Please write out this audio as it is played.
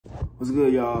What's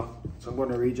good, y'all? So I'm going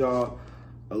to read y'all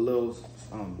a little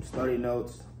study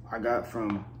notes I got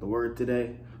from the word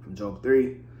today, from Job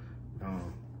 3.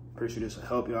 Pretty sure this will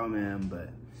help y'all, man.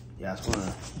 But yeah, I just want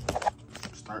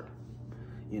to start,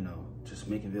 just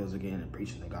making videos again and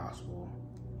preaching the gospel,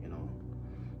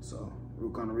 So we're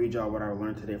going to read y'all what I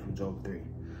learned today from Job 3.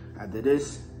 After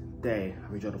this day,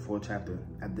 I read y'all the full chapter.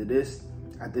 After this,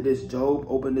 Job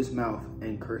opened his mouth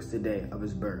and cursed the day of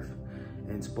his birth.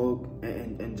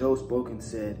 And Job spoke and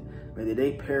said, "May the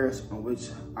day perish on which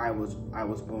I was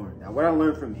born." Now, what I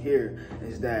learned from here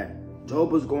is that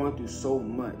Job was going through so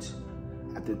much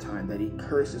at the time that he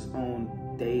cursed his own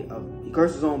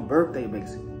birthday,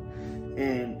 basically.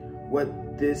 And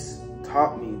what this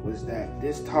taught me was that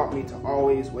this taught me to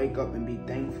always wake up and be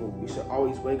thankful. We should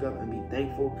always wake up and be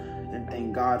thankful and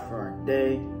thank God for our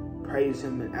day, praise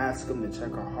Him and ask Him to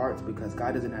check our hearts, because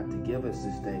God doesn't have to give us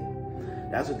this day.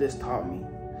 That's what this taught me.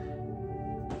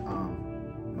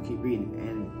 I'm gonna keep reading.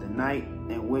 And the night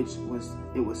in which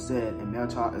it was said, "And male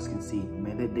child is conceived,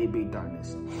 may that day be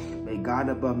darkness. May God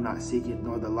above not seek it,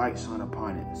 nor the light shine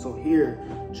upon it." So here,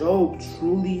 Job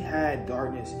truly had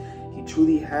darkness. He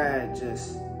truly had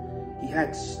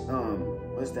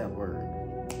what's that word?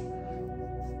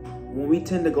 When we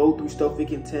tend to go through stuff, we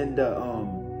can tend to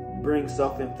bring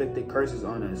self-inflicted curses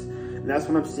on us. And that's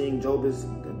what I'm seeing Job is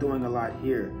doing a lot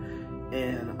here.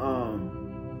 And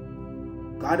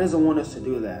God doesn't want us to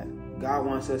do that. God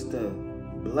wants us to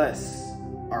bless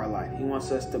our life. He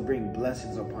wants us to bring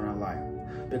blessings upon our life.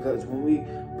 Because when we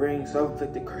bring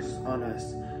self-inflicted curses on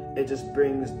us, it just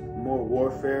brings more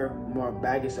warfare, more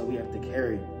baggage that we have to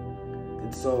carry.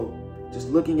 And so,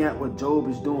 just looking at what Job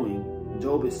is doing,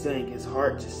 Job is saying his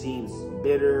heart just seems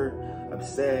bitter,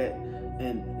 upset,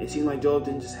 and it seems like Job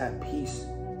didn't just have peace.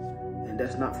 And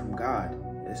that's not from God.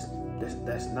 That's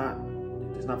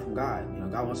not from God.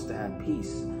 God wants us to have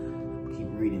peace. Keep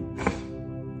reading.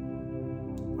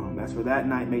 As for that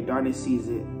night, may darkness seize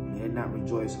it. May it not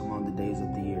rejoice among the days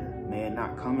of the year. May it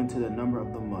not come into the number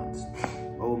of the months.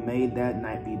 Oh, may that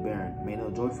night be barren. May no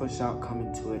joyful shout come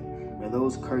into it. May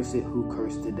those curse it who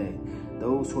curse today.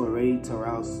 Those who are ready to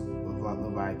rouse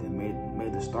Leviathan. May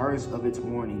the stars of its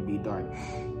morning be dark.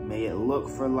 May it look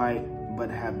for light, but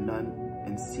have none,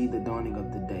 and see the dawning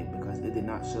of the day, because it did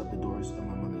not shut the doors of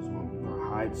my mother's womb, nor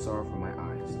hide sorrow from my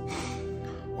eyes.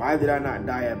 Why did I not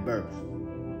die at birth?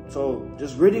 So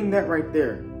just reading that right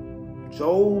there,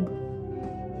 Job,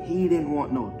 he didn't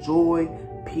want no joy,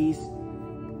 peace.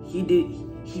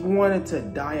 He wanted to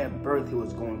die at birth. He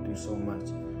was going through so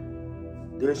much.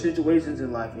 There are situations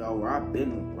in life, y'all, where I've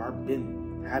been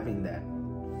having that,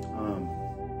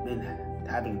 been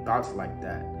having thoughts like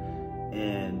that.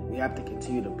 And we have to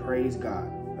continue to praise God.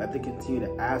 We have to continue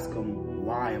to ask Him,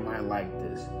 why am I like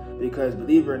this? Because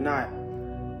believe it or not,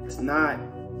 it's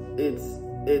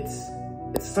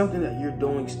something that you're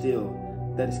doing still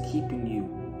that is keeping you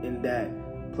in that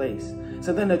place.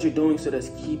 Something that you're doing still that's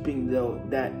keeping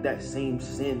that same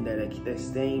sin, that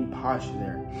same posture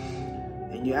there.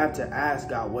 And you have to ask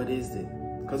God, what is it?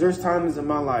 Because there's times in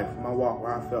my life, my walk,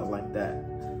 where I felt like that.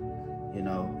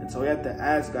 And so we have to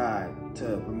ask God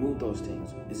to remove those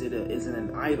things. Is it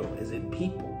an idol? Is it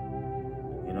people?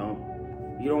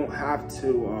 You don't have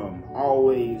to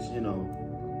always,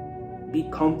 be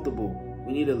comfortable.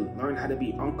 We need to learn how to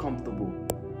be uncomfortable,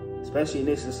 especially in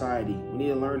this society. We need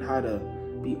to learn how to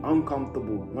be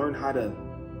uncomfortable, learn how to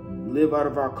live out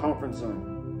of our comfort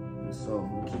zone. And so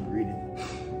we keep reading.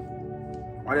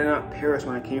 Why did I not perish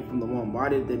when I came from the womb? Why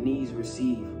did the knees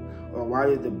receive? Or why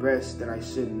did the breast that I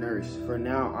should nurse? For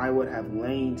now I would have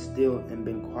lain still and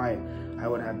been quiet. I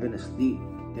would have been asleep.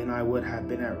 Then I would have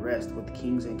been at rest with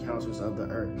kings and counselors of the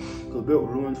earth, who built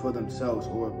ruins for themselves,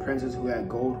 or were princes who had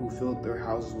gold, who filled their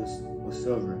houses with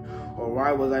silver. Or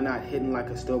why was I not hidden like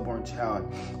a stillborn child,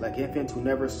 like infants who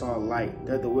never saw light?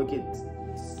 There the wicked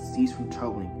cease from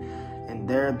troubling, and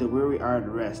there the weary are at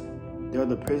rest. There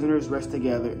the prisoners rest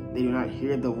together. They do not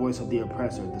hear the voice of the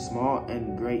oppressor. The small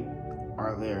and great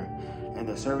are there, and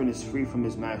the servant is free from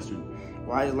his master.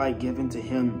 Why is light given to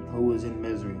him who is in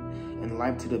misery, and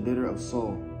life to the bitter of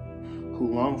soul, who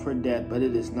long for death, but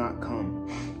it is not come,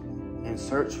 and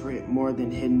search for it more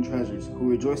than hidden treasures, who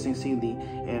rejoice exceedingly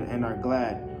and are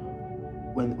glad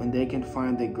when they can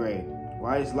find the grave?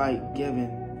 Why is light given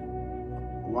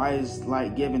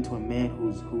to a man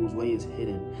whose way is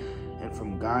hidden, and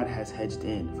from God has hedged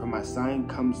in? For my sign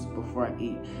comes before I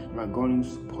eat, and my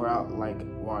groanings pour out like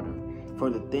water. For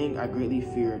the thing I greatly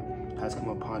feared has come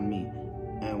upon me,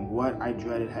 and what I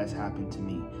dreaded has happened to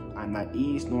me. I am not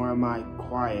eased, nor am I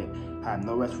quiet. I have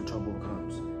no rest, for trouble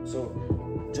comes. So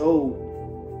Job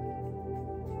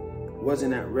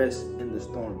wasn't at rest in the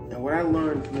storm. And what I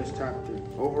learned from this chapter,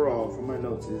 overall, from my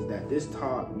notes, is that this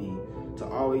taught me to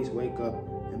always wake up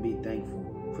and be thankful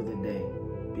for the day,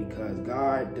 because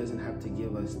God doesn't have to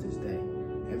give us this day.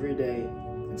 Every day,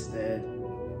 instead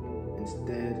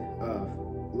of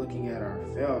looking at our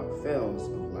fails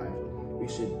of life, we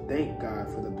should thank God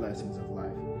for the blessings of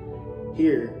life.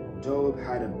 Here, Job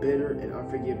had a bitter and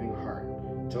unforgiving heart.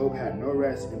 Job had no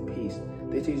rest and peace.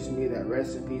 This teaches me that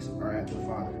rest and peace are at the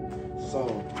Father.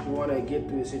 So, if we want to get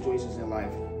through the situations in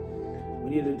life, we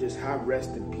need to just have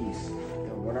rest and peace.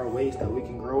 And what are ways that we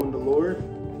can grow in the Lord?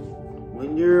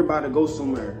 When you're about to go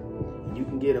somewhere, you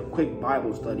can get a quick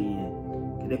Bible study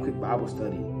in. Get a quick Bible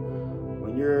study.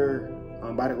 When you're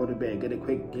about to go to bed, get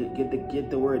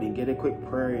the word in. Get a quick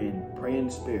prayer in. Pray in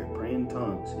the Spirit. Pray in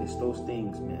tongues. It's those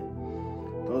things, man.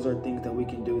 Those are things that we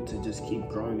can do to just keep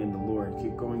growing in the Lord,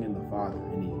 keep growing in the Father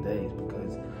in these days.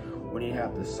 Because when you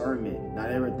have discernment, not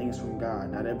everything's from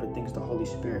God, not everything's the Holy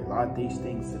Spirit. A lot of these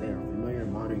things today are familiar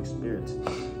monitoring spirits.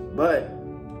 But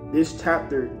this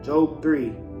chapter, Job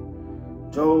 3,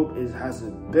 Job has a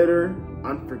bitter,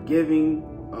 unforgiving.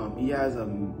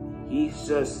 He's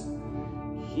just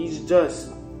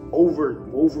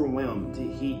overwhelmed.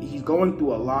 He's going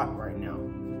through a lot right now.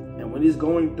 And when you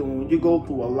go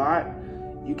through a lot,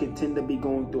 you can tend to be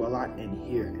going through a lot in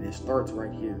here, and it starts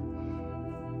right here.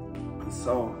 And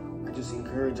so I just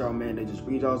encourage y'all, man, to just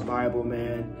read y'all's Bible,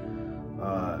 man.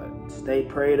 Stay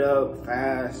prayed up,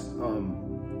 fast,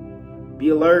 be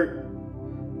alert,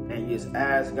 and just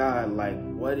ask God, like,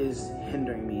 what is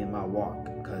hindering me in my walk?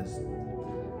 Because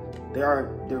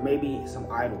there may be some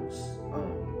idols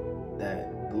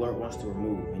that the Lord wants to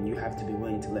remove, and you have to be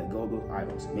willing to let go of those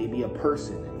idols. Maybe a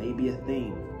person, maybe a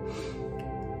thing.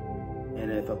 And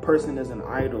if a person is an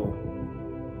idol,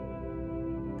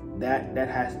 that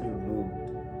has to be removed.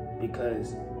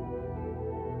 Because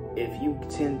if you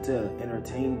tend to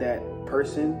entertain that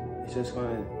person, it's just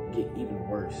going to get even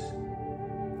worse.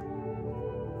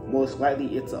 Most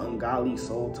likely, it's an ungodly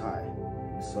soul tie.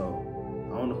 So,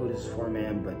 I don't know who this is for,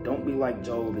 man, but don't be like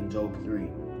Job in Job 3.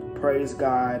 Praise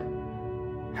God.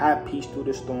 Have peace through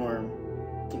the storm.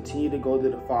 Continue to go to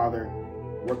the Father.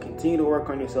 Continue to work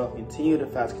on yourself. Continue to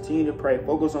fast. Continue to pray.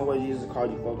 Focus on what Jesus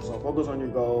called you to focus on. Focus on your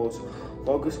goals.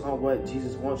 Focus on what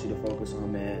Jesus wants you to focus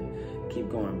on, man. Keep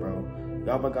going, bro.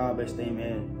 Y'all have a God bless day,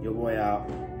 man. Your boy out.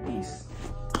 Peace.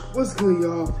 What's good,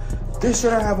 y'all? This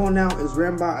shirt I have on now is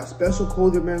ran by a special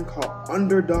clothing brand called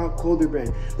Underdog Clothing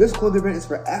Brand. This clothing brand is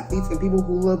for athletes and people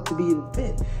who love to be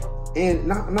fit. And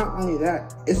not only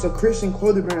that, it's a Christian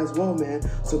clothing brand as well, man.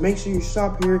 So make sure you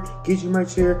shop here, get your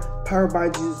merch here. Powered by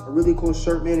Jesus, a really cool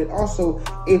shirt, man. And also,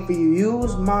 if you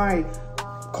use my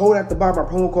code at the bottom, our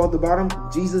promo code at the bottom,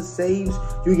 Jesus Saves,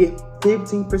 you get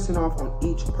 15% off on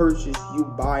each purchase you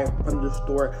buy from the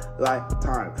store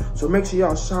lifetime. So make sure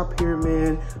y'all shop here,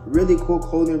 man. Really cool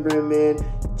clothing brand, man.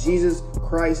 Jesus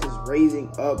Christ is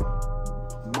raising up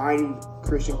mighty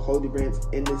Christian clothing brands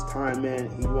in this time, man.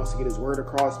 He wants to get his word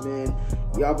across, man.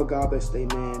 Y'all have a God bless day,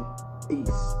 man.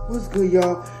 Peace. What's good,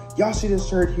 y'all? Y'all see this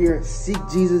shirt here, Seek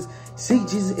Jesus. Seek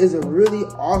Jesus is a really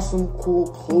awesome, cool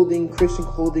clothing, Christian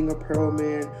clothing apparel,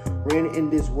 man, ran in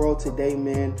this world today,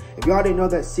 man. If y'all didn't know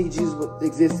that Seek Jesus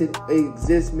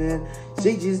exists, man.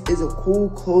 Seek Jesus is a cool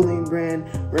clothing brand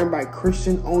ran by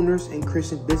Christian owners and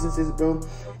Christian businesses, bro.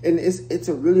 And it's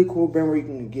a really cool brand where you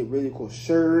can get really cool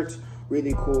shirts,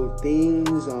 really cool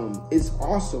things. It's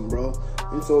awesome, bro.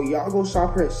 And so y'all go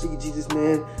shop here at Seek Jesus,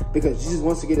 man, because Jesus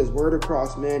wants to get his word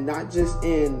across, man, not just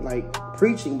in like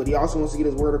preaching, but he also wants to get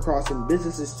his word across in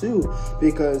businesses too.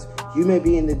 Because you may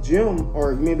be in the gym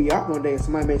or you may be out one day and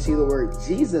somebody may see the word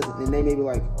Jesus and they may be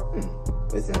like, what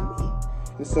does that mean?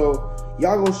 And so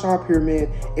y'all go shop here,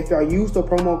 man. If y'all use the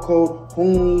promo code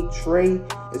HOMITRAY,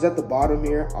 is at the bottom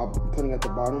here. I'm putting at the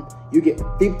bottom. You get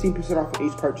 15% off of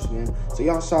each purchase, man. So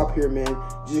y'all shop here, man.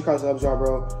 Jesus Christ loves y'all,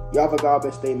 bro. Y'all have a God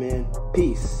bless day, man.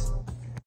 Peace.